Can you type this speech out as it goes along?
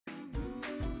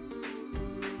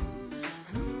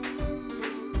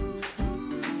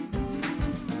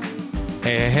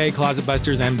Hey, closet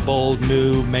busters and bold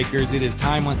move makers. It is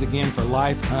time once again for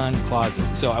Life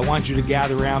Uncloseted. So I want you to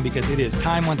gather around because it is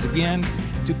time once again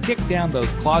to kick down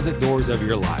those closet doors of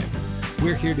your life.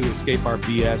 We're here to escape our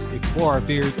BS, explore our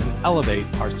fears, and elevate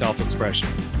our self-expression.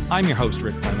 I'm your host,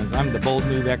 Rick Clemens. I'm the bold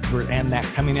move expert and that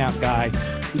coming out guy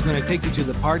who's going to take you to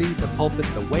the party, the pulpit,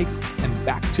 the wake, and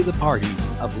back to the party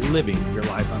of living your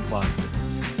life uncloseted.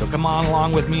 So come on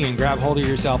along with me and grab hold of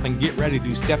yourself and get ready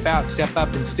to step out, step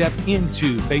up, and step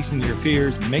into facing your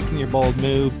fears, making your bold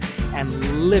moves,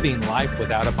 and living life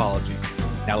without apologies.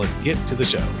 Now let's get to the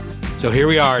show. So here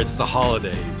we are, it's the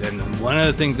holidays. And one of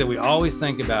the things that we always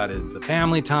think about is the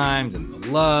family times and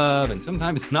the love, and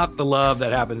sometimes not the love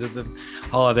that happens at the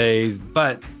holidays.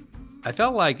 But I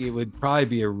felt like it would probably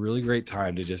be a really great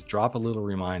time to just drop a little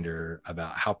reminder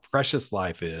about how precious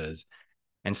life is.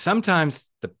 And sometimes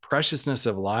the preciousness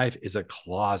of life is a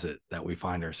closet that we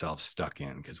find ourselves stuck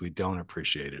in because we don't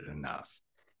appreciate it enough.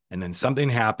 And then something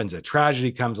happens, a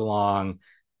tragedy comes along,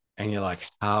 and you're like,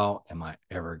 how am I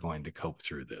ever going to cope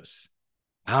through this?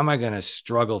 How am I going to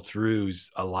struggle through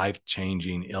a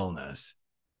life-changing illness?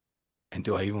 And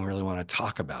do I even really want to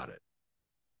talk about it?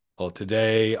 Well,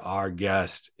 today our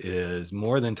guest is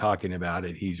more than talking about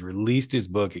it. He's released his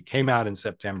book. It came out in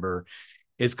September.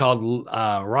 It's called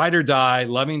Ride or Die,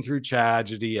 Loving Through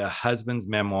Tragedy, a Husband's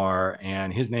Memoir.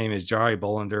 And his name is Jarie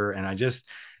Bolander. And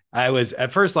I was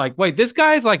at first like, wait, this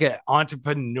guy's like an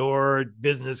entrepreneur,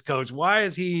 business coach. Why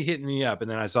is he hitting me up? And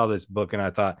then I saw this book and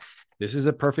I thought, this is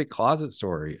a perfect closet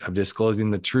story of disclosing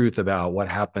the truth about what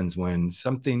happens when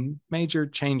something major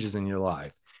changes in your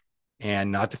life.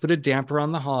 And not to put a damper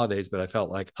on the holidays, but I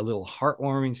felt like a little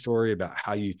heartwarming story about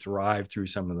how you thrive through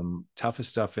some of the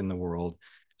toughest stuff in the world.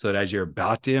 So that as you're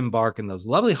about to embark in those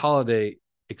lovely holiday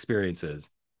experiences,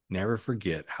 never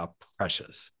forget how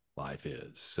precious life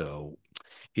is. So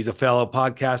he's a fellow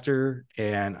podcaster,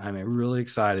 and I'm really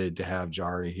excited to have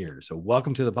Jarie here. So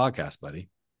welcome to the podcast, buddy.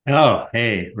 Oh,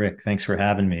 hey, Rick, thanks for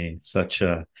having me. It's such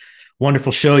a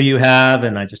wonderful show you have,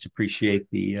 and I just appreciate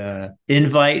the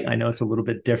invite. I know it's a little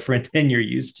bit different than you're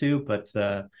used to, but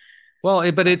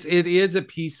but it is a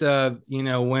piece of,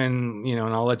 when, and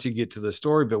I'll let you get to the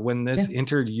story, but when this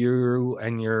entered you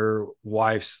and your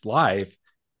wife's life,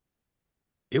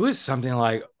 it was something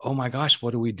like, oh my gosh,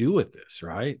 what do we do with this?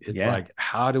 Right. It's like,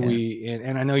 how do we,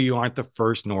 and I know you aren't the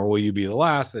first, nor will you be the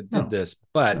last that did this,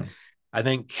 but I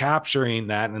think capturing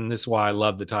that, and this is why I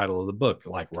love the title of the book,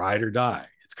 like Ride or Die.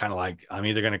 It's kind of like, I'm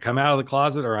either going to come out of the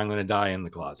closet or I'm going to die in the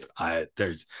closet.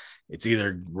 It's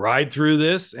either ride through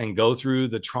this and go through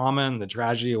the trauma and the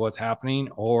tragedy of what's happening,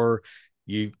 or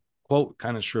you, quote,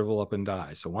 kind of shrivel up and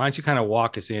die. So why don't you kind of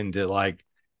walk us into like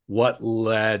what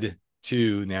led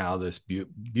to now this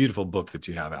beautiful book that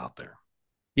you have out there?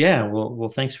 Yeah, well,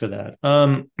 thanks for that.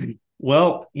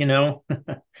 Well,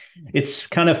 it's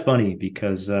kind of funny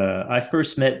because I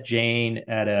first met Jane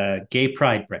at a gay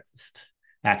pride breakfast,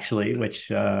 actually, which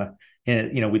we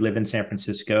live in San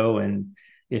Francisco, and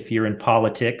if you're in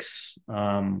politics,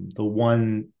 the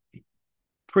one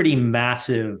pretty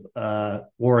massive,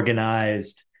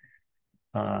 organized,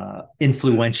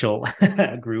 influential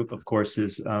group, of course,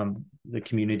 is the gay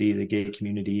community,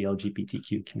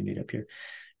 LGBTQ community up here.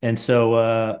 And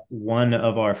so one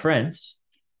of our friends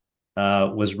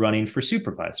was running for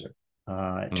supervisor.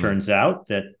 It turns out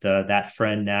that that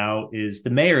friend now is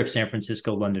the mayor of San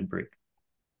Francisco, London Breed.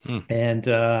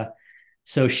 And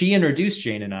so she introduced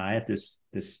Jane and I at this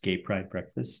gay pride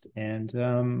breakfast, and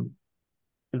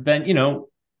then it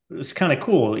was kind of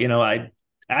cool. I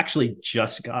actually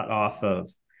just got off of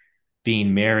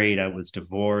being married. I was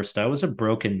divorced. I was a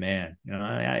broken man.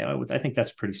 I think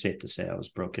that's pretty safe to say. I was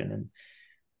broken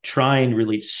and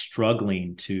really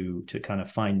struggling to kind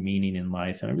of find meaning in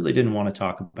life, and I really didn't want to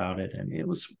talk about it, and it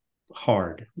was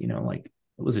hard. Like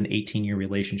it was an 18-year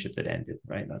relationship that ended.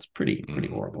 Right, that's pretty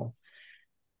horrible.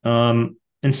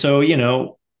 And so,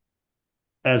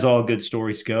 as all good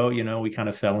stories go, we kind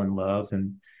of fell in love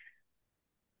and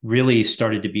really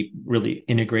started to be really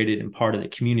integrated and part of the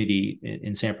community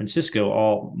in San Francisco,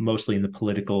 all mostly in the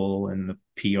political and the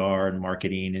PR and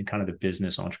marketing and kind of the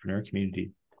business entrepreneur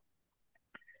community.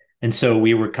 And so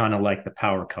we were kind of like the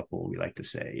power couple, we like to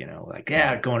say,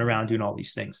 going around doing all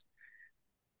these things.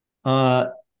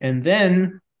 And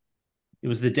then it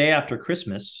was the day after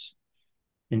Christmas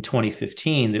in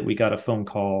 2015 that we got a phone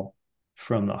call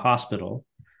from the hospital.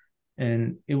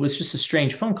 And it was just a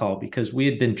strange phone call because we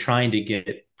had been trying to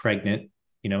get pregnant,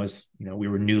 we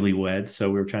were newlyweds, so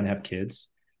we were trying to have kids.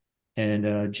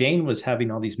 And Jane was having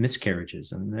all these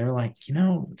miscarriages, and they're like,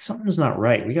 something's not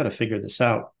right. We got to figure this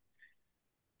out.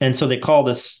 And so they called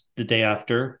us the day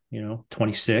after,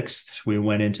 26th. We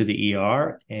went into the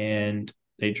ER and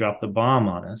they dropped the bomb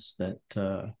on us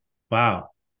that, wow,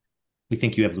 we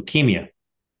think you have leukemia.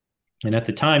 And at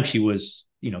the time, she was,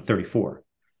 34,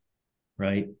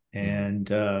 right? And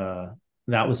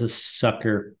that was a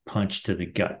sucker punch to the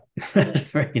gut.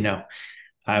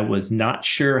 I was not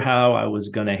sure how I was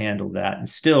going to handle that. And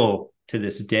still to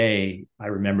this day, I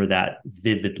remember that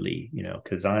vividly,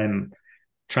 because I'm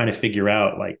trying to figure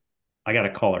out, like, I got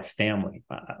to call her family.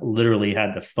 I literally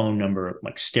had the phone number,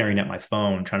 like staring at my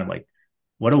phone, trying to, like,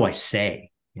 what do I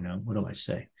say? What do I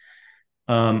say?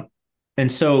 And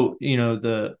so,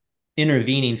 the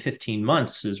intervening 15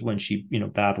 months is when she,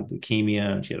 battled leukemia,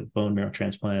 and she had a bone marrow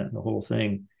transplant and the whole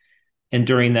thing. And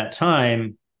during that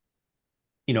time,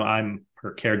 I'm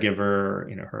her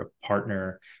caregiver, her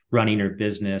partner, running her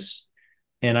business.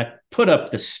 And I put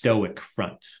up the stoic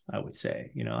front, I would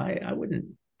say. I wouldn't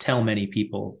tell many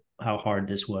people how hard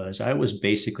this was. I was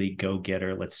basically go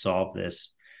getter, let's solve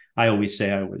this. I always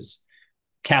say I was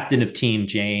captain of Team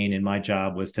Jane, and my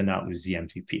job was to not lose the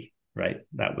MVP, right?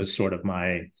 That was sort of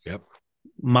my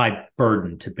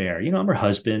burden to bear. I'm her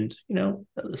husband.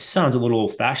 It sounds a little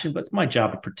old fashioned, but it's my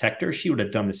job to protect her. She would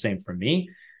have done the same for me.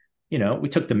 We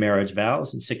took the marriage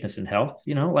vows in sickness and health,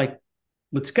 like,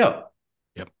 let's go.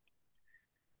 Yep.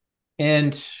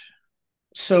 And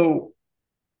so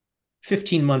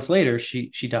 15 months later,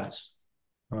 she dies.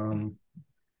 And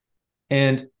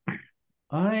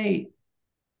I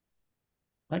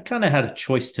kind of had a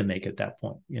choice to make at that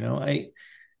point.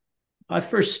 I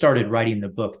first started writing the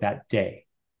book that day,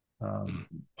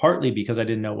 partly because I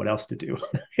didn't know what else to do.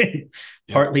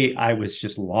 Partly I was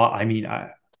just lost. I mean,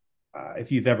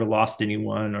 if you've ever lost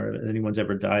anyone or anyone's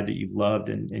ever died that you've loved,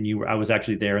 and I was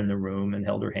actually there in the room and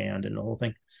held her hand and the whole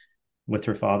thing with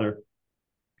her father.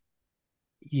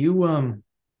 It's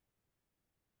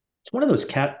one of those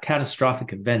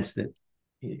catastrophic events that,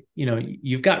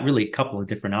 you've got really a couple of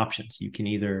different options. You can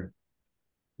either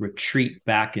retreat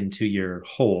back into your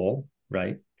hole,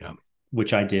 right? Yeah.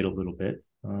 Which I did a little bit.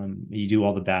 You do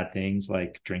all the bad things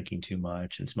like drinking too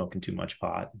much and smoking too much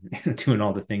pot, doing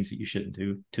all the things that you shouldn't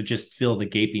do to just fill the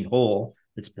gaping hole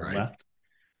that's been left.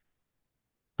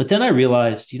 But then I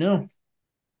realized,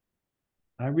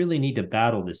 I really need to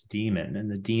battle this demon. And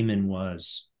the demon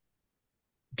was,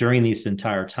 during this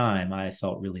entire time, I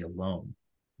felt really alone.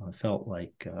 I felt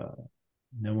like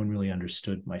no one really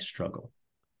understood my struggle.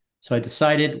 So I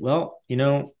decided, well,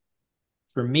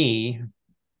 for me,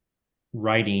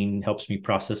 writing helps me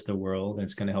process the world, and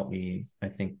it's going to help me, I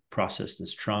think, process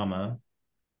this trauma.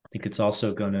 I think it's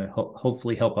also going to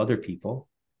hopefully help other people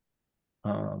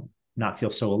not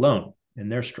feel so alone in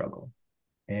their struggle.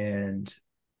 And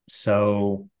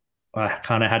so I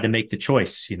kind of had to make the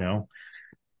choice.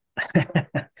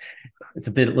 It's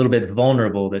a little bit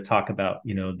vulnerable to talk about,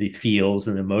 the feels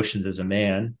and emotions as a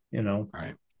man.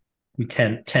 Right. We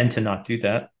tend to not do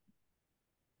that.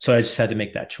 So I just had to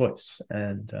make that choice,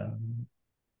 and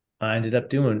I ended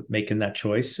up making that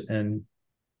choice, and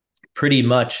pretty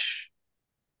much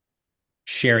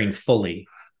sharing fully,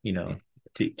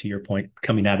 to your point,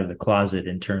 coming out of the closet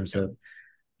in terms of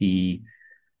the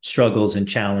struggles and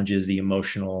challenges, the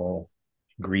emotional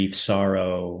grief,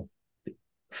 sorrow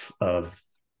of,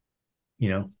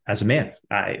 as a man.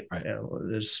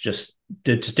 There's just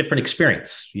different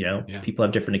experience. People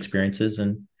have different experiences,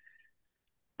 and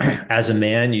as a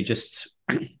man,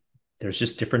 there's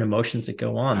just different emotions that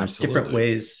go on. Absolutely. There's different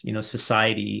ways,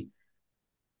 society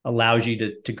allows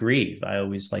you to grieve. I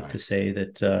always like to say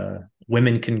that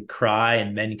women can cry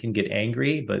and men can get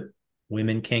angry, but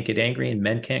women can't get angry and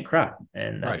men can't cry.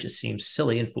 And that just seems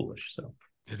silly and foolish. So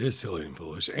it is silly and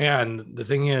foolish. And the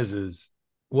thing is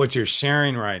what you're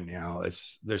sharing right now,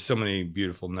 there's so many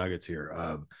beautiful nuggets here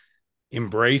of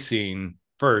embracing,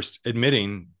 first,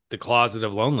 admitting the closet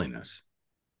of loneliness.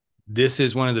 This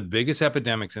is one of the biggest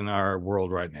epidemics in our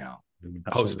world right now,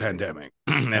 post-pandemic.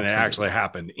 And it actually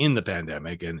happened in the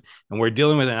pandemic. And we're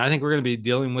dealing with it. And I think we're going to be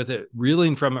dealing with it,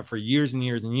 reeling from it for years and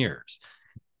years and years.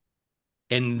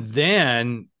 And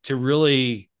then to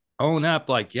really own up,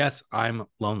 like, yes, I'm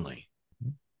lonely.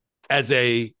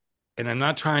 And I'm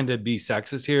not trying to be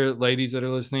sexist here, ladies that are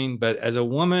listening, but as a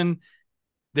woman,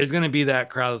 there's going to be that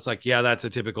crowd that's like, yeah, that's a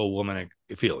typical woman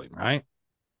feeling, right?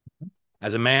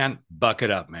 As a man, buck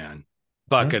it up, man.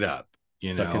 Buck it up.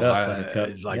 Suck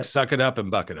it up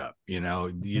and buck it up.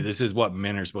 This is what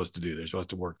men are supposed to do. They're supposed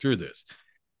to work through this,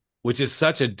 which is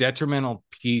such a detrimental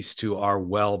piece to our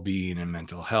well-being and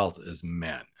mental health as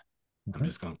men. I'm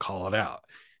just going to call it out.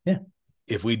 Yeah.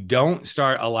 If we don't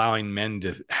start allowing men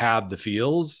to have the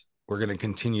feels, we're going to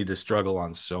continue to struggle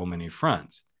on so many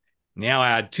fronts. Now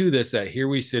add to this that here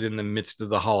we sit in the midst of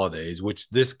the holidays, which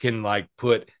this can like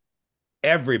put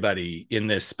everybody in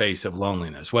this space of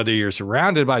loneliness, whether you're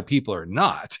surrounded by people or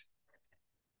not,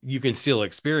 you can still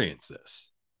experience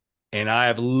this. And I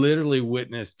have literally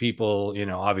witnessed people,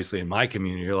 obviously in my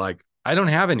community, are like, I don't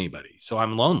have anybody, so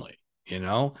I'm lonely.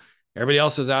 Everybody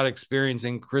else is out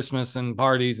experiencing Christmas and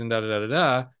parties and da da da da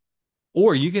da.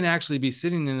 Or you can actually be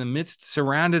sitting in the midst,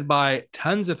 surrounded by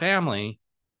tons of family,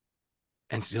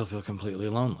 and still feel completely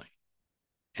lonely.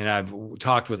 And I've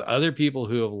talked with other people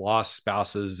who have lost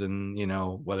spouses, and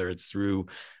whether it's through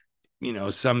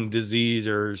some disease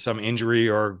or some injury,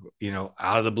 or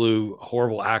out of the blue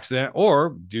horrible accident,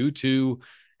 or due to,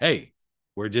 hey,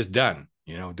 we're just done,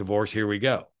 divorce, here we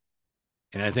go.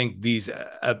 And I think these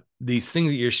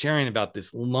things that you're sharing about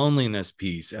this loneliness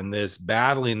piece and this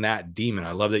battling that demon,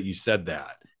 I love that you said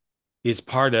that, is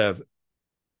part of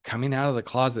coming out of the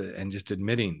closet and just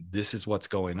admitting this is what's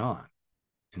going on.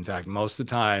 In fact, most of the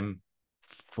time,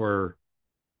 for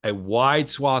a wide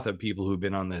swath of people who've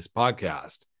been on this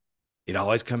podcast, it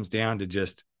always comes down to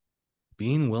just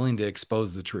being willing to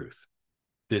expose the truth.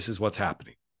 This is what's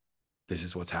happening. This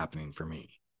is what's happening for me.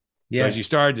 Yeah. So as you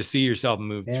started to see yourself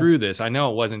move through this, I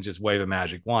know it wasn't just wave a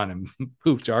magic wand and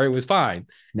poof, Jarie was fine.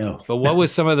 No. But what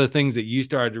was some of the things that you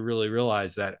started to really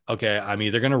realize that, okay, I'm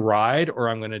either going to ride or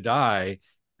I'm going to die,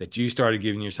 that you started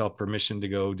giving yourself permission to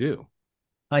go do?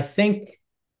 I think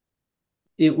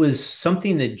it was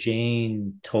something that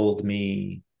Jane told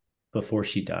me before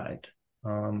she died.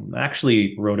 I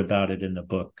actually wrote about it in the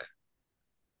book.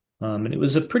 And it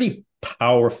was a pretty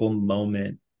powerful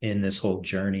moment in this whole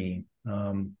journey.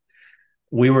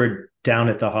 We were down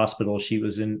at the hospital. She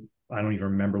was in, I don't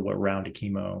even remember what round of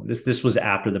chemo. This was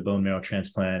after the bone marrow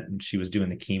transplant, and she was doing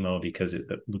the chemo because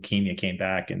the leukemia came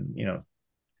back, and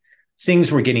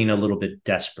things were getting a little bit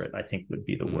desperate, I think would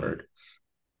be the word.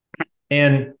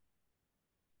 And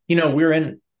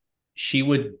she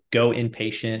would go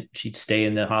inpatient. She'd stay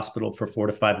in the hospital for 4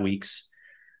 to 5 weeks.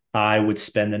 I would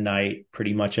spend the night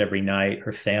pretty much every night.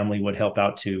 Her family would help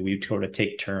out too. We'd sort of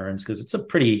take turns because it's a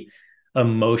pretty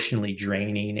emotionally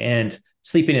draining, and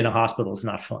sleeping in a hospital is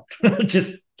not fun.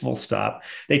 Just full stop.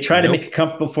 They try to make it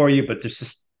comfortable for you, but there's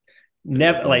just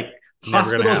never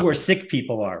hospitals where sick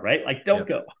people are, right? Like, don't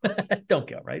go, don't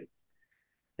go. Right.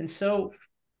 And so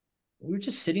we were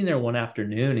just sitting there one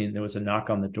afternoon, and there was a knock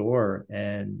on the door,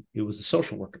 and it was a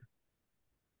social worker.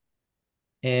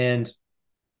 And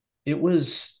it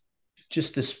was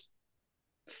just this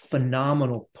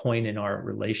phenomenal point in our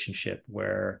relationship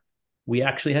where we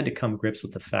actually had to come to grips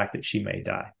with the fact that she may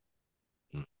die.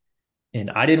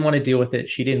 And I didn't want to deal with it.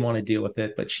 She didn't want to deal with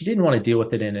it, but she didn't want to deal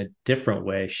with it in a different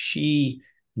way. She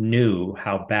knew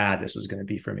how bad this was going to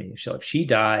be for me. So if she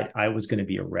died, I was going to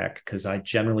be a wreck, because I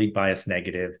generally bias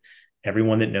negative.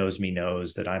 Everyone that knows me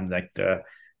knows that I'm like the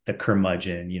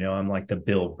curmudgeon, I'm like the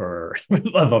Bill Burr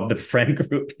of the friend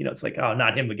group. It's like, oh,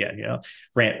 not him again,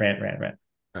 rant.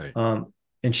 Right.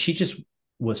 And she just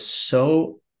was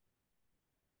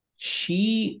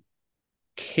she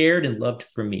cared and loved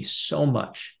for me so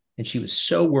much. And she was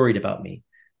so worried about me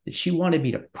that she wanted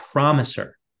me to promise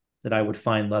her that I would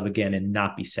find love again and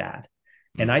not be sad.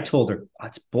 And I told her,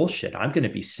 that's bullshit. I'm going to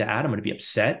be sad. I'm going to be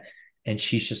upset. And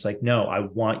she's just like, no, I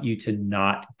want you to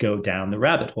not go down the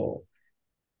rabbit hole.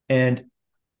 And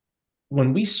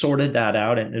when we sorted that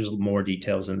out, and there's more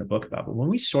details in the book about, but when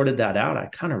we sorted that out, I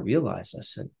kind of realized, I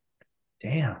said,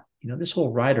 damn, this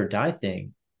whole ride or die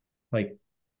thing, like,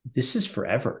 this is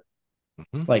forever.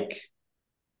 Mm-hmm. Like,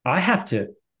 I have to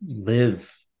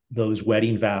live those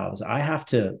wedding vows. I have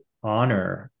to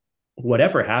honor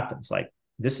whatever happens. Like,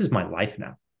 this is my life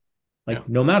now. Like,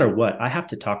 no matter what, I have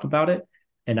to talk about it.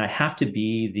 And I have to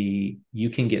be the you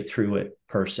can get through it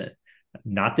person,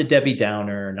 not the Debbie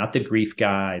Downer, not the grief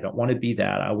guy. I don't want to be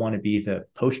that. I want to be the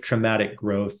post-traumatic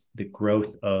growth, the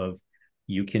growth of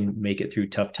you can make it through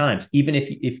tough times. Even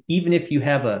if you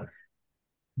have a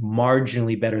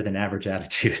marginally better than average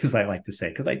attitude, as I like to say,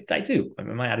 because I do. I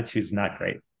mean, my attitude is not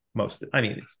great.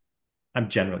 I'm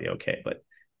generally okay, but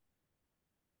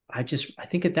I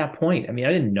think at that point, I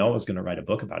didn't know I was going to write a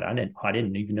book about it. I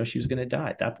didn't even know she was going to die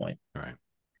at that point. All right.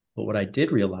 But what I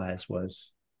did realize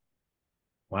was,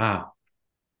 wow,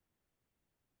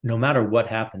 no matter what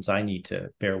happens, I need to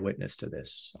bear witness to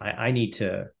this. I need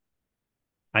to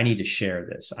share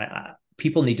this.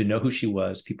 People need to know who she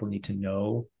was. People need to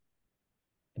know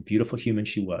the beautiful human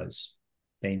she was.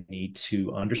 They need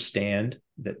to understand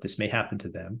that this may happen to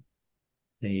them.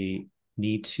 They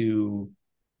need to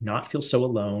not feel so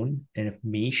alone. And if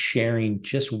me sharing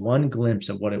just one glimpse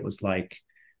of what it was like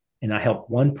and I help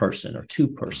one person or two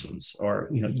persons, or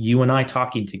you and I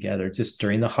talking together just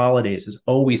during the holidays is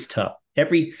always tough.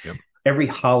 Yep. Every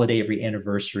holiday, every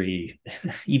anniversary,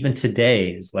 even today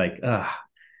is like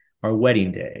our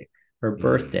wedding day, her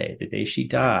birthday, the day she Right.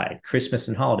 died, Christmas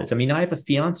and holidays. I mean, I have a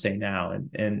fiance now,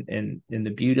 and the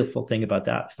beautiful thing about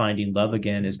that finding love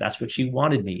again is that's what she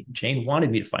wanted me. Jane wanted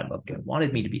me to find love again,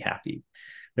 wanted me to be happy.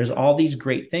 There's all these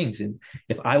great things, and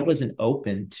if I wasn't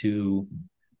open to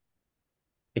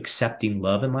accepting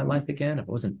love in my life again, if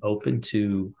I wasn't open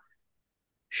to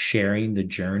sharing the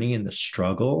journey and the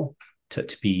struggle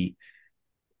to be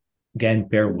again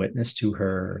bear witness to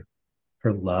her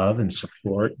love and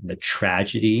support and the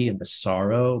tragedy and the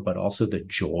sorrow, but also the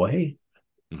joy.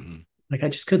 Mm-hmm. Like I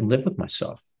just couldn't live with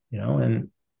myself, and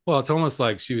Well, it's almost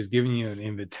like she was giving you an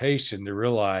invitation to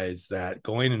realize that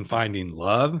going and finding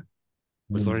love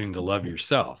was learning to love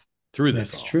yourself through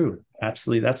this that's all. true.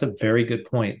 Absolutely. That's a very good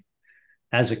point.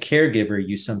 As a caregiver,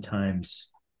 you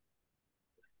sometimes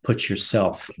put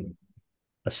yourself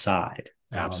aside.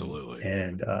 Absolutely.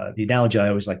 The analogy I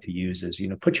always like to use is,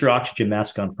 put your oxygen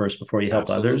mask on first before you help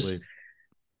others. Absolutely.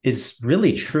 Is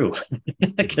really true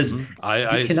because Mm-hmm. I, you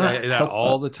I cannot say that help.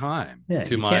 all the time Yeah,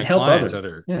 to you my can't help clients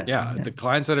others. that are, Yeah, yeah, yeah. the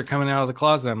clients that are coming out of the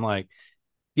closet. I'm like,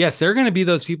 yes, they're going to be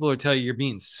those people who tell you you're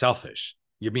being selfish.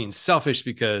 You're being selfish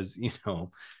because,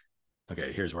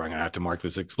 okay, here's where I'm going to have to mark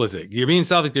this explicit. You're being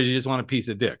selfish because you just want a piece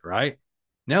of dick, right?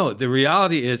 No, the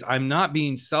reality is I'm not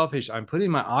being selfish. I'm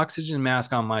putting my oxygen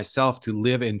mask on myself to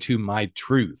live into my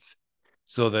truth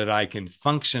so that I can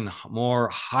function more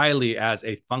highly as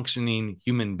a functioning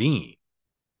human being.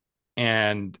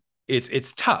 And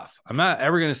it's tough. I'm not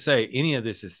ever going to say any of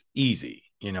this is easy.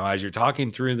 As you're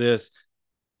talking through this,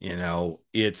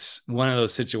 it's one of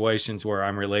those situations where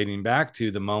I'm relating back to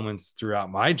the moments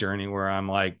throughout my journey where I'm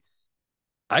like,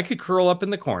 I could curl up in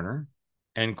the corner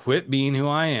and quit being who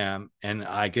I am, and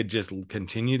I could just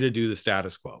continue to do the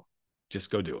status quo. Just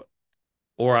go do it.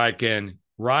 Or I can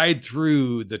ride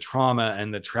through the trauma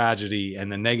and the tragedy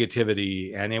and the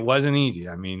negativity. And it wasn't easy.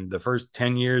 I mean, the first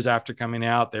 10 years after coming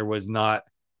out, there was not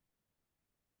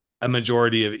a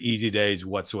majority of easy days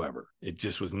whatsoever. It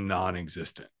just was non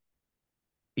existent.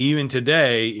 Even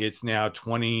today, it's now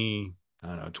 20, I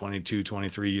don't know, 22,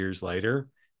 23 years later.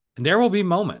 And there will be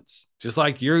moments, just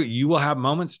like you will have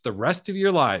moments the rest of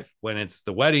your life when it's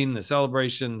the wedding, the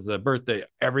celebrations, the birthday,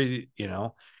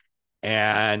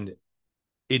 and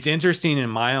it's interesting in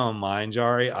my own mind,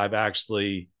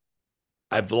 Jarie.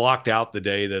 I've blocked out the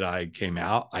day that I came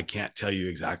out. I can't tell you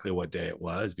exactly what day it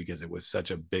was because it was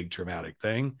such a big traumatic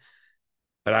thing,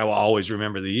 but I will always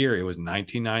remember the year. It was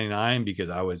 1999 because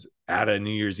I was at a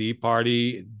New Year's Eve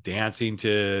party dancing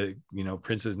to,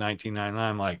 Prince's 1999.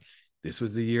 I'm like, this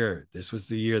was the year. This was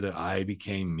the year that I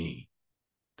became me,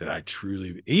 that I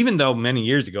truly, even though many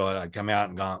years ago I'd come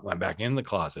out and went back in the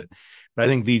closet. But I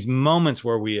think these moments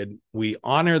where we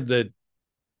honored the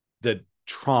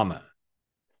trauma,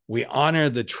 we honor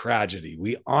the tragedy,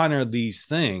 we honor these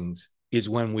things is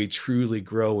when we truly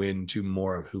grow into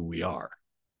more of who we are.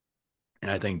 And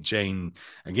I think Jane,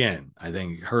 again, I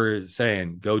think her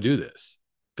saying, go do this,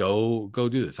 go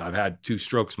do this. I've had 2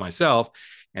 strokes myself,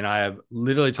 and I have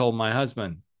literally told my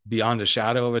husband, beyond a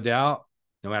shadow of a doubt,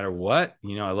 no matter what,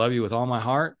 I love you with all my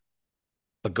heart,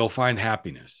 but go find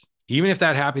happiness. Even if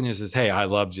that happiness is, hey, I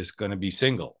love just going to be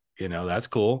single, that's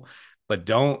cool. But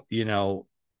don't,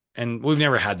 and we've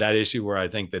never had that issue where I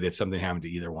think that if something happened to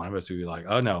either one of us, we'd be like,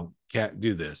 oh no, can't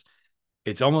do this.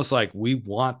 It's almost like we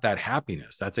want that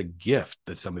happiness. That's a gift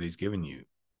that somebody's given you.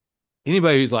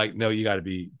 Anybody who's like, no, you got to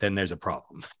be, then there's a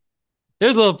problem.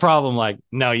 There's a little problem like,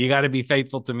 no, you got to be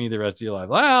faithful to me the rest of your life.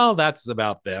 Well, that's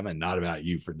about them and not about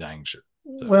you for dang sure.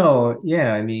 So, Well,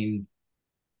 yeah, I mean,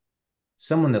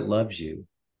 someone that loves you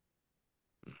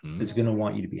is going to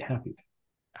want you to be happy.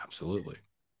 absolutely.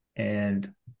 And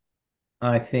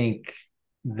I think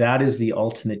that is the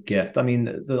ultimate gift. I mean,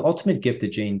 the ultimate gift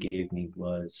that Jane gave me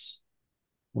was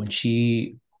when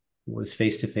she was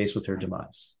face to face with her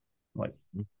demise. Like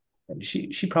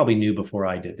she probably knew before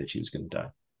I did that she was going to die.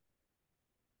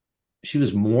 She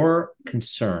was more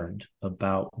concerned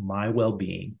about my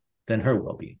well-being than her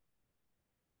well-being.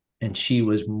 And she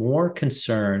was more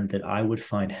concerned that I would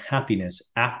find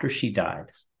happiness after she died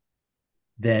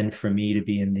than for me to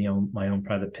be in my own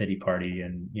private pity party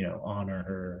and honor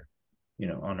her,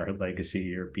 honor her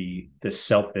legacy, or be the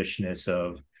selfishness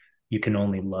of you can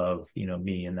only love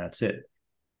me and that's it.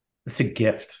 It's a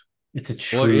gift. It's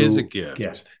a Well, it is a true gift.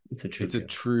 gift. It's a true It's a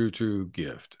gift. true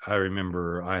gift. I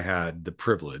remember I had the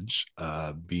privilege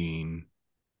of being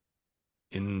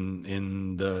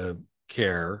in the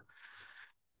care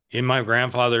in my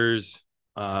grandfather's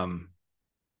um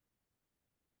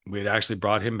we had actually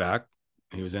brought him back.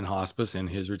 He was in hospice in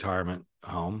his retirement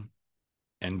home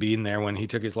and being there when he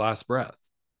took his last breath.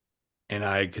 And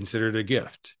I considered it a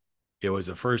gift. It was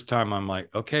the first time I'm like,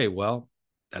 okay, well,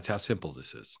 that's how simple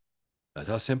this is. That's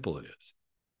how simple it is.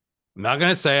 I'm not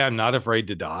going to say I'm not afraid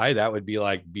to die. That would be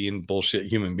like being bullshit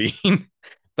human being.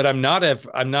 But I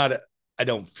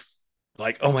don't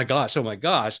like, oh my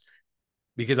gosh,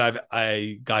 because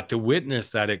I got to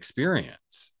witness that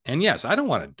experience. And yes, I don't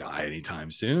want to die anytime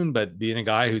soon, but being a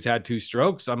guy who's had 2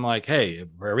 strokes, I'm like, hey,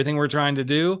 for everything we're trying to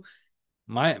do,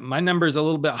 my number is a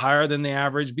little bit higher than the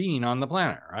average being on the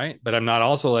planet, right? But I'm not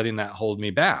also letting that hold me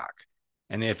back.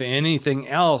 And if anything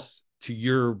else, to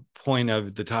your point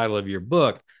of the title of your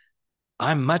book,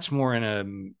 I'm much more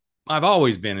I've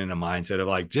always been in a mindset of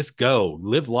like, just go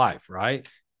live life, right?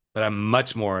 But I'm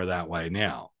much more that way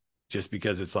now, just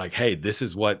because it's like, hey, this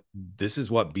is what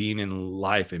being in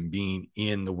life and being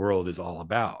in the world is all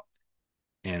about.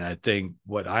 And I think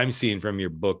what I'm seeing from your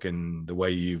book and the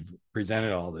way you've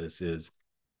presented all this is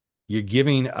you're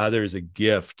giving others a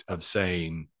gift of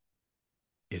saying,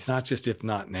 it's not just if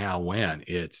not now, when.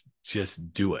 It's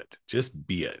just do it, just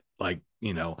be it. Like,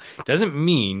 it doesn't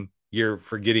mean you're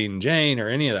forgetting Jane or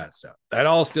any of that stuff. That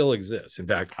all still exists. In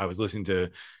fact, I was listening to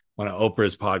one of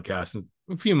Oprah's podcasts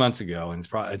a few months ago, and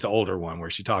it's an older one where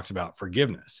she talks about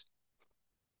forgiveness.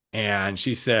 And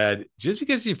she said, just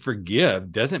because you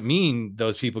forgive doesn't mean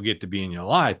those people get to be in your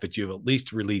life, but you've at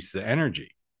least released the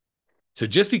energy. So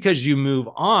just because you move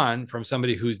on from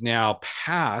somebody who's now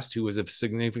passed, who was a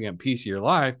significant piece of your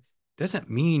life, doesn't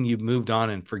mean you've moved on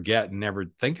and forget and never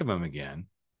think of them again.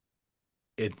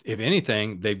 If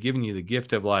anything, they've given you the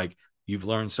gift of like, you've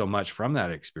learned so much from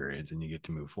that experience and you get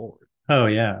to move forward. Oh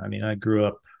yeah. I mean, I grew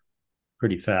up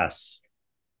pretty fast,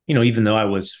 even though I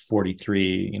was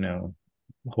 43,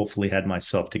 hopefully had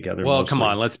myself together. Well, mostly. Come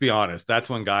on, let's be honest. That's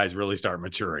when guys really start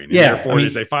maturing. In Yeah, their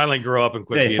 40s, they finally grow up and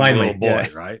quit being a little boy,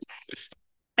 right?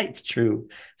 It's true.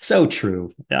 So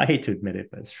true. I hate to admit it,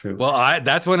 but it's true. Well,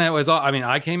 that's when it was all,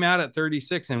 I came out at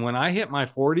 36, and when I hit my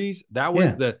 40s, that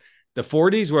was the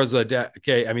 40s was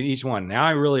okay. I mean, each one. Now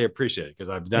I really appreciate it because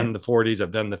I've done the 40s,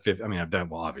 I've done the 50s. I mean,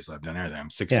 obviously I've done everything. I'm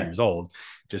 60 years old,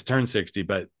 just turned 60.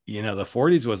 But the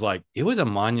 40s was like, it was a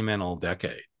monumental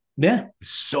decade. Yeah.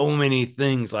 So many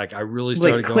things. Like I really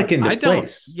started click into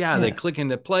place. They click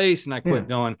into place, and I quit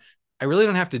going, I really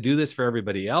don't have to do this for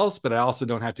everybody else, but I also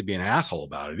don't have to be an asshole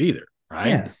about it either.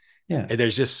 Right. Yeah. And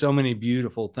there's just so many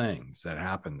beautiful things that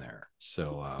happen there.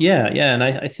 So, yeah. And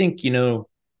I think,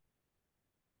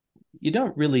 you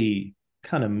don't really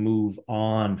kind of move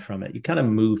on from it. You kind of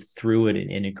move through it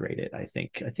and integrate it. I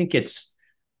think it's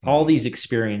all these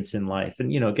experiences in life.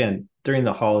 And, again, during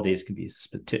the holidays can be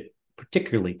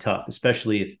particularly tough,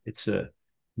 especially if it's a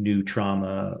new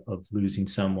trauma of losing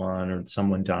someone or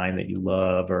someone dying that you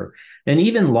love, and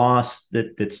even loss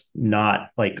that's not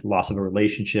like loss of a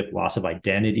relationship, loss of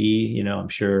identity. I'm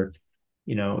sure,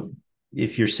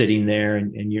 if you're sitting there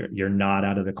and you're not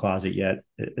out of the closet yet,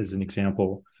 as an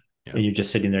example, and you're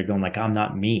just sitting there going like, I'm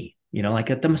not me, like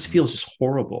that must feel just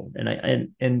horrible. And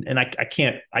I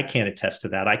can't attest to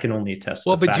that. I can only attest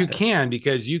to but you can,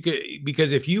 because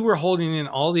if you were holding in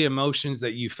all the emotions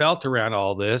that you felt around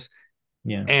all this,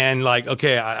 and like,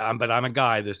 okay, but I'm a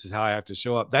guy, this is how I have to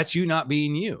show up. That's you not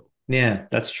being you. Yeah,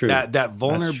 that's true. That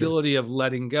vulnerability of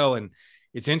letting go. And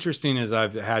it's interesting, as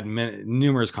I've had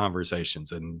numerous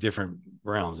conversations in different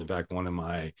realms. In fact, one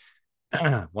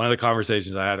of the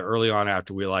conversations I had early on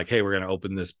after we like, hey, we're going to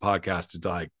open this podcast to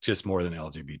like just more than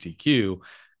LGBTQ,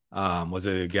 was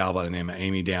a gal by the name of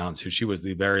Amy Downs, who she was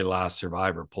the very last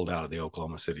survivor pulled out of the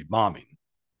Oklahoma City bombing.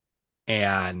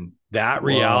 And that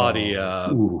reality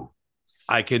of,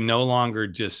 I can no longer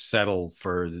just settle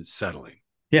for settling.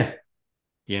 Yeah.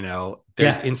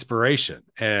 There's inspiration.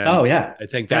 And I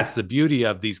think that's the beauty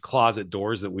of these closet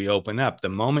doors that we open up. The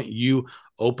moment you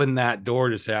open that door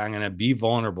to say, I'm going to be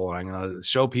vulnerable, and I'm going to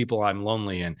show people I'm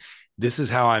lonely, and this is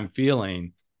how I'm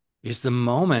feeling, is the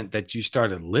moment that you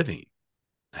started living.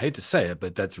 I hate to say it,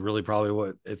 but that's really probably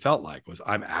what it felt like, was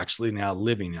I'm actually now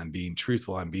living. I'm being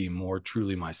truthful. I'm being more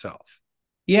truly myself.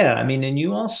 Yeah. I mean, and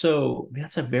you also,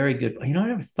 that's a very good, I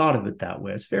never thought of it that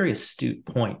way. It's a very astute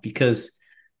point, because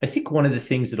I think one of the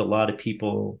things that a lot of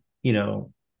people,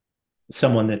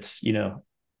 someone that's,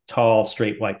 tall,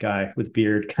 straight, white guy with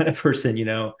beard kind of person,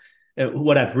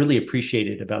 what I've really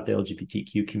appreciated about the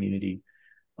LGBTQ community,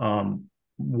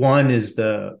 one is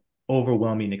the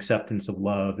overwhelming acceptance of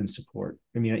love and support.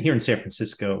 I mean, here in San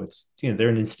Francisco, it's, they're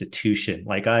an institution.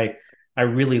 Like I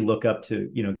really look up to,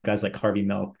 guys like Harvey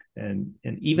Milk, and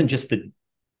even just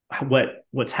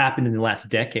what's happened in the last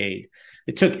decade.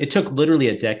 It took literally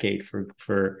a decade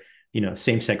for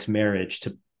same-sex marriage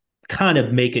to kind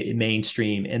of make it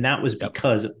mainstream. And that was Yep.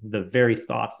 because of the very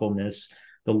thoughtfulness,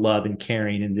 the love and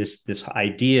caring, and this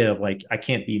idea of like, I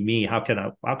can't be me. How can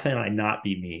I not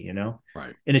be me?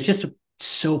 Right. And it's just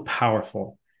so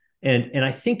powerful. And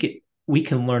I think we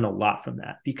can learn a lot from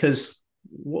that, because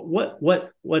what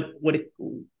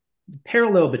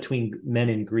parallel between men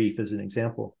and grief, as an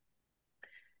example,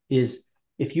 is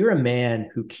if you're a man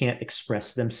who can't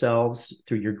express themselves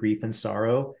through your grief and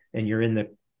sorrow, and you're in the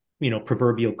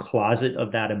proverbial closet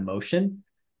of that emotion,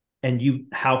 and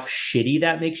how shitty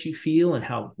that makes you feel, and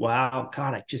how, wow,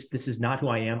 God, this is not who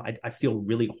I am. I feel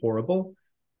really horrible.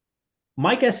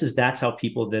 My guess is that's how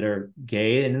people that are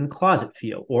gay and in the closet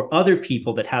feel, or other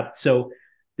people that have. So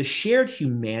the shared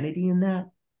humanity in that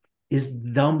is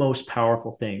the most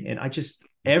powerful thing. And I just,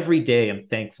 every day, I'm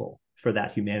thankful for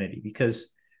that humanity,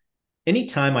 because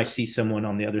anytime I see someone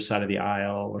on the other side of the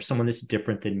aisle, or someone that's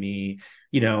different than me,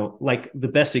 like the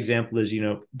best example is,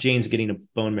 Jane's getting a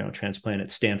bone marrow transplant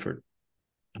at Stanford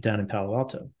down in Palo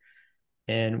Alto.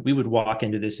 And we would walk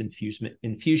into this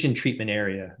infusion treatment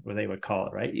area, where they would call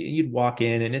it, right? You'd walk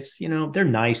in, and it's, they're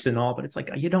nice and all, but it's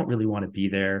like, you don't really want to be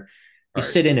there. You Right.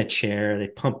 sit in a chair, they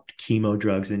pump chemo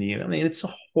drugs in you. I mean, it's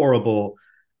a horrible,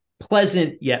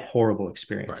 pleasant yet horrible Right.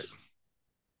 experience.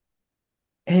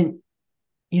 And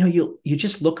you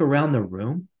just look around the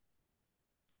room,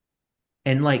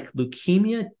 and like,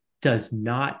 leukemia does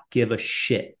not give a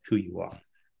shit who you are.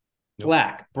 Nope.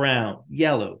 Black, brown,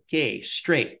 yellow, gay,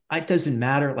 straight. It doesn't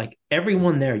matter. Like,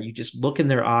 everyone there, you just look in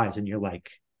their eyes, and you're like,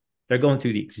 they're going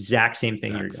through the exact same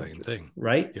thing you're Exact going same through. thing.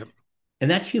 Right. Yep.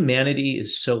 And that humanity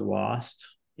is so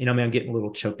lost. I mean, I'm getting a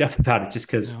little choked up about it, just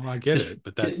because, No, I get it,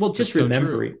 but just that's so true.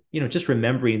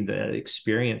 remembering the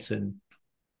experience, and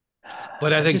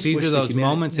But I I think just these are wish the those humanity.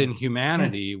 moments Yeah. in Yeah.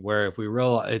 humanity where if we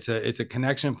realize it's a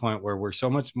connection point where we're so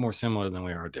much more similar than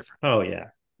we are different. Oh yeah.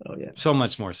 Oh yeah. So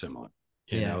much more similar.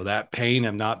 Yeah. That pain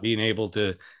of not being able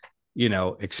to,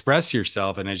 express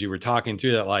yourself. And as you were talking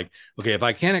through that, like, okay, if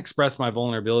I can't express my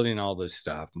vulnerability and all this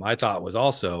stuff, my thought was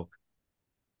also,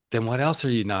 then what else are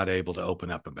you not able to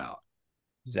open up about?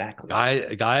 Exactly.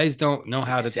 Guys don't know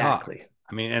how to talk. Exactly.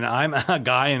 I mean, and I'm a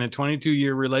guy in a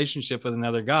 22-year relationship with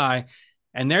another guy,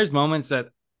 and there's moments that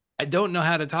I don't know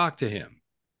how to talk to him.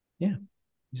 Yeah.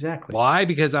 Exactly. Why?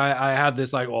 Because I have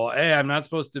this like, well, hey, I'm not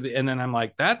supposed to be. And then I'm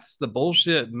like, that's the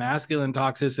bullshit masculine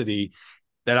toxicity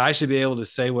that I should be able to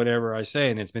say whatever I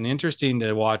say. And it's been interesting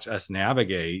to watch us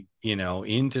navigate,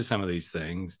 into some of these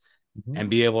things Mm-hmm. and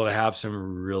be able to have some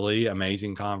really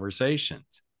amazing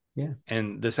conversations. Yeah.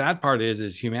 And the sad part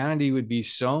is humanity would be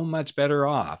so much better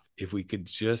off if we could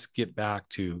just get back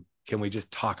to, can we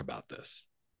just talk about this?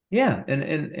 Yeah.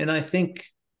 And I think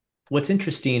what's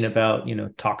interesting about,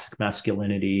 toxic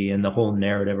masculinity and the whole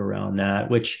narrative around that,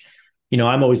 which,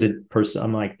 I'm always a person,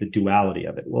 I'm like the duality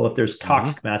of it. Well, if there's Mm-hmm.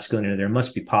 toxic masculinity, there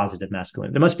must be positive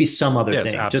masculinity. There must be some other Yes,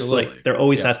 thing, just like absolutely. there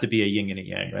always Yep. has to be a yin and a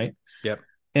yang, right? Yep.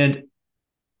 And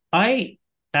I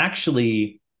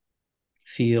actually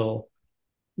feel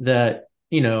that,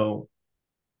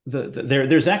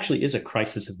 there's actually is a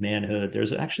crisis of manhood.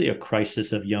 There's actually a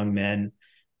crisis of young men,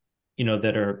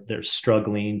 they're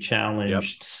struggling, Yep.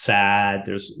 challenged, sad.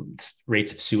 There's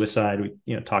rates of suicide.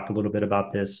 We talked a little bit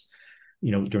about this,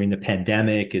 during the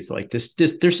pandemic. Is like this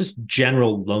there's this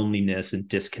general loneliness and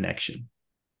disconnection,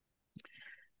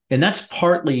 and that's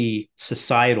partly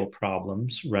societal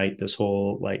problems, right? This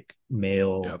whole like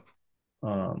male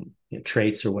Yep.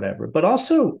 traits or whatever, but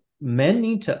also men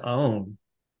need to own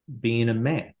being a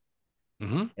man.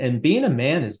 Mm-hmm. And being a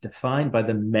man is defined by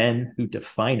the men who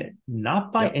define it,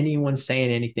 not by Yep. anyone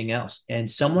saying anything else. And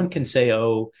someone can say,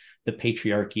 oh, the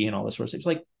patriarchy and all this sort of stuff. It's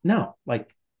like, no, like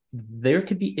there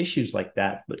could be issues like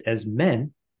that. But as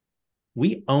men,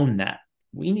 we own that.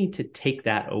 We need to take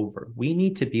that over. We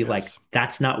need to be like, Yes.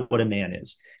 that's not what a man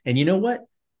is. And you know what?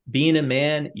 Being a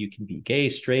man, you can be gay,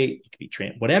 straight, you can be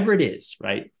trans, whatever it is,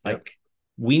 right? Yep. Like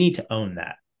we need to own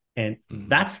that. And Mm-hmm.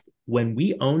 that's when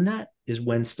we own that is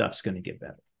when stuff's going to get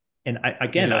better. And You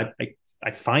again, know,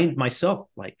 I find myself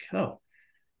like, oh,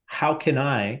 how can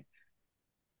I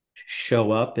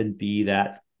show up and be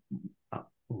that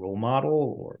role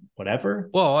model or whatever?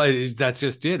 well, that's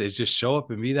just it. It's just show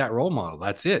up and be that role model.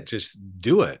 That's it. Just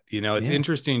do it. It's Yeah.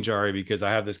 interesting, Jari, because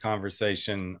I have this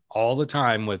conversation all the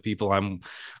time with people I'm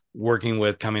working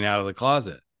with coming out of the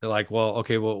closet. They're like, well,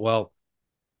 okay, well,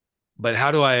 but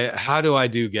how do I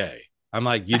do gay? I'm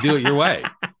like, you do it your way.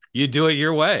 You do it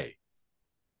your way.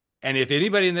 And if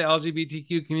anybody in the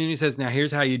LGBTQ community says, now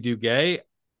here's how you do gay,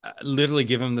 literally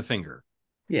give them the finger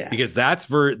Yeah. because that's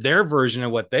their version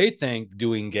of what they think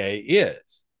doing gay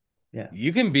is. Yeah.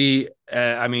 You can be,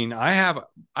 I mean, I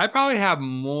probably have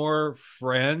more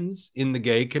friends in the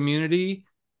gay community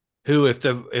who,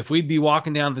 if we'd be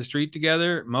walking down the street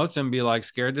together, most of them be like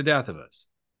scared to death of us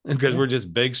because Yeah. we're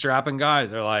just big strapping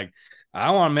guys. They're like, I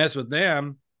don't want to mess with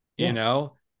them, Yeah.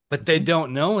 but they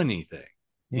don't know anything.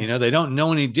 Yeah. They don't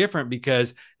know any different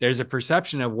because there's a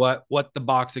perception of what the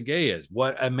box of gay is,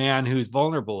 what a man who's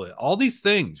vulnerable is, all these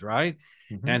things, right?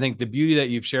 And I think the beauty that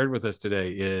you've shared with us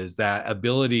today is that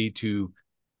ability to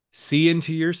see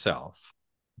into yourself,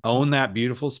 own that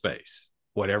beautiful space,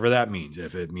 whatever that means.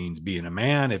 If it means being a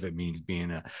man, if it means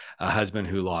being a husband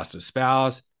who lost a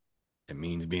spouse, it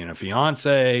means being a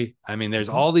fiance. I mean, there's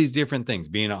all these different things,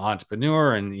 being an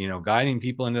entrepreneur and, guiding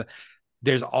people into,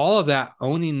 there's all of that,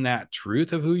 owning that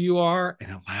truth of who you are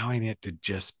and allowing it to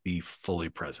just be fully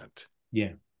present.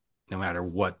 Yeah. No matter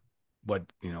what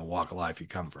walk of life you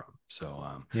come from. So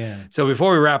yeah. So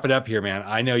before we wrap it up here, man,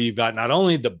 I know you've got not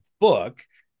only the book,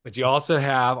 but you also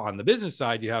have, on the business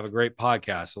side, you have a great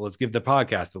podcast. So let's give the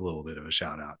podcast a little bit of a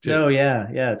shout out too. No, yeah,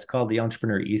 yeah. It's called the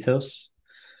Entrepreneur Ethos.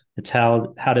 It's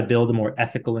how to build a more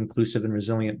ethical, inclusive, and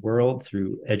resilient world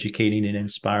through educating and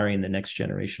inspiring the next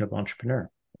generation of entrepreneur.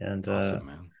 And awesome,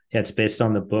 man. Yeah, it's based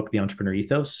on the book The Entrepreneur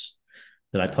Ethos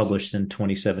that I published in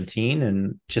 2017,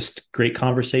 and just great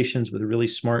conversations with really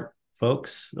smart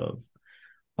folks of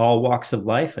all walks of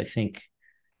life. I think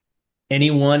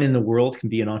anyone in the world can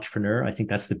be an entrepreneur. I think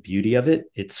that's the beauty of it.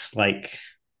 It's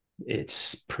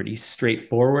pretty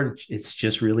straightforward. It's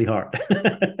just really hard.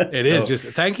 It is just,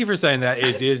 thank you for saying that.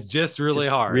 It is just really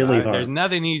hard. Really hard. There's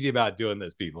nothing easy about doing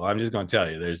this, people. I'm just going to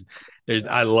tell you,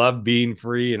 I love being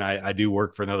free, and I do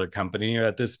work for another company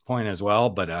at this point as well.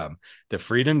 But the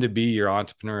freedom to be your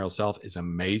entrepreneurial self is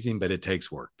amazing, but it takes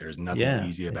work. There's nothing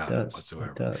easy about it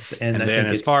whatsoever. It does. And then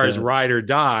as far as Ride or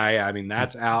Die, I mean,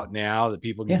 that's out now that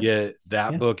people can get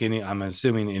that book I'm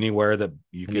assuming anywhere that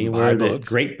you can buy books.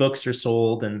 Great books are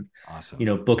sold, and awesome.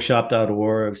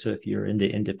 Bookshop.org. So if you're into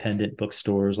independent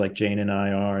bookstores like Jane and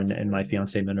I are, and my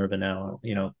fiance Minerva now,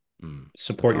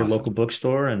 support your local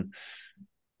bookstore and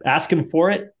ask them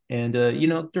for it. And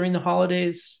during the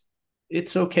holidays,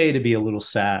 it's okay to be a little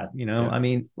sad. I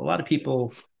mean, a lot of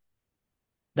people,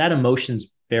 that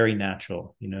emotion's very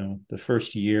natural. The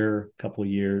first couple of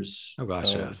years. Oh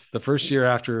gosh, yes. The first year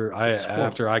after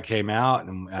I came out,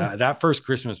 and that first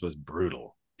Christmas was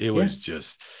brutal. It was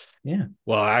just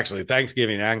Well, actually,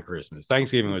 Thanksgiving and Christmas.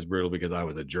 Thanksgiving was brutal because I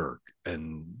was a jerk,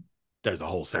 and there's a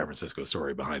whole San Francisco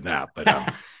story behind that. But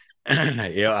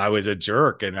I was a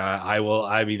jerk, and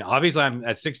I mean, obviously, I'm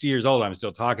at 60 years old. I'm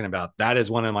still talking about that.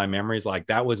 Is one of my memories. Like,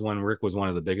 that was when Rick was one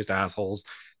of the biggest assholes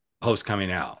post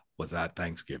coming out, was that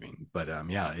Thanksgiving. But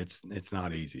it's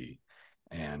not easy.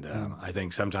 And I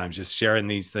think sometimes just sharing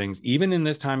these things, even in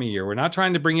this time of year, we're not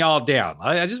trying to bring y'all down.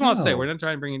 I just want to say, we're not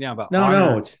trying to bring you down, but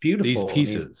no, it's beautiful. These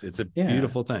pieces. It's a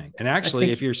beautiful thing. And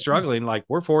actually, if you're struggling, like,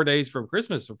 we're 4 days from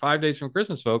Christmas or 5 days from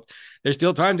Christmas, folks, there's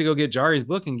still time to go get Jarie's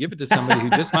book and give it to somebody who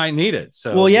just might need it.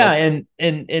 So, well, yeah. And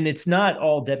it's not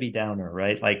all Debbie Downer,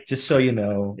 right? Like, just so you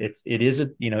know,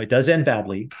 it does end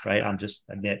badly, right? I'm just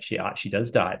admit she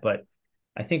does die. But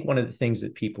I think one of the things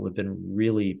that people have been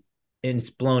really, and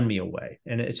it's blown me away.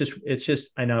 And it's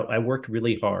just, I know I worked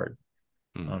really hard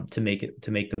to make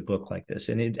the book like this.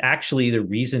 And it actually, the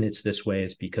reason it's this way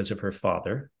is because of her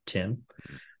father, Tim,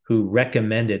 who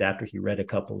recommended, after he read a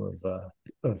couple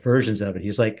of versions of it,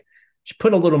 he's like,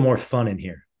 put a little more fun in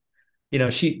here.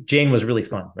 Jane was really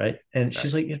fun, right? And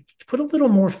she's like, put a little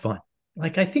more fun.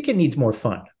 Like, I think it needs more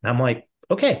fun. And I'm like,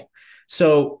 okay.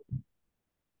 So,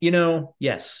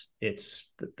 yes,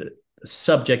 it's the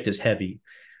subject is heavy.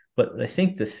 But I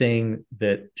think the thing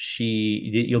that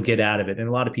you'll get out of it, and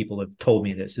a lot of people have told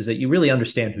me this, is that you really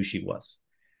understand who she was.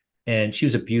 And she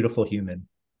was a beautiful human.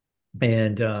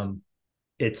 And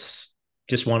it's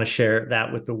just want to share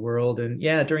that with the world. And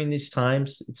during these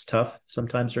times, it's tough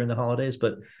sometimes during the holidays,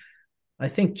 but I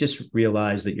think just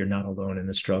realize that you're not alone in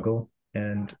the struggle.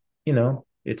 And,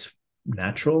 it's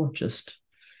natural, just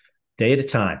day at a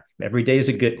time. Every day is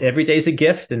a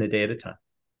gift, and a day at a time.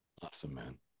 Awesome,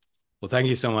 man. Well, thank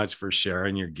you so much for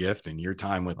sharing your gift and your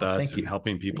time with us and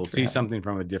helping people see something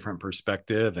from a different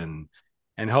perspective.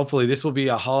 And hopefully this will be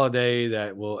a holiday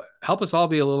that will help us all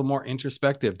be a little more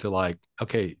introspective to, like,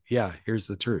 okay, here's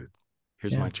the truth.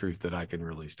 Here's my truth that I can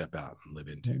really step out and live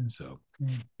into. So,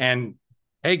 and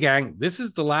hey, gang, this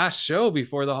is the last show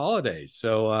before the holidays.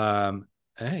 So,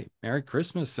 hey, Merry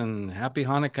Christmas and Happy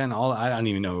Hanukkah and all. I don't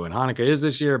even know when Hanukkah is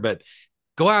this year, but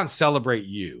go out and celebrate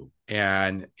you.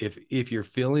 And if you're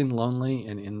feeling lonely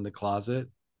and in the closet,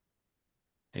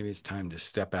 maybe it's time to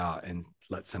step out and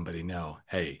let somebody know,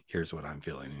 hey, here's what I'm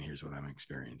feeling and here's what I'm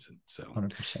experiencing. So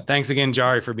 100%. Thanks again,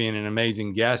 Jarie, for being an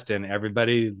amazing guest. And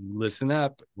everybody, listen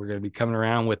up. We're going to be coming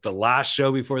around with the last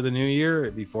show before the new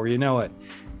year, before you know it.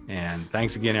 And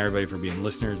thanks again, everybody, for being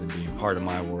listeners and being part of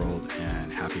my world.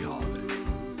 And happy holidays.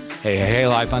 Hey,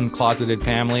 Life Uncloseted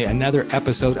family. Another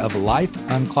episode of Life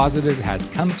Uncloseted has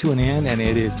come to an end, and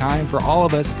it is time for all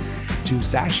of us to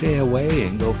sashay away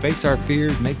and go face our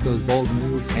fears, make those bold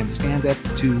moves, and stand up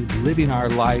to living our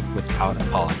life without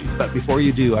apology. But before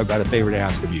you do, I've got a favor to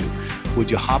ask of you. Would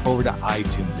you hop over to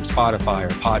iTunes or Spotify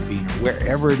or Podbean or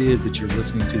wherever it is that you're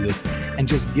listening to this and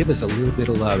just give us a little bit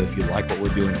of love if you like what we're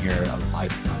doing here at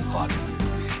Life Uncloseted.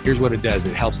 Here's what it does.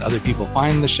 It helps other people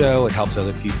find the show. It helps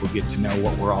other people get to know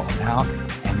what we're all about.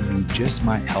 And you just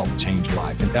might help change a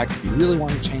life. In fact, if you really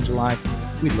want to change a life,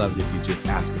 we'd love it if you just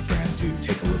ask a friend to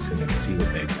take a listen and see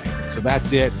what they think. So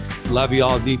that's it. Love you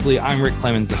all deeply. I'm Rick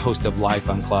Clemens, the host of Life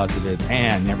Uncloseted,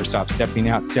 and never stop stepping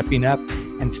out, stepping up,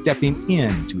 and stepping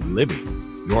into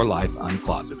living your life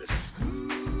uncloseted.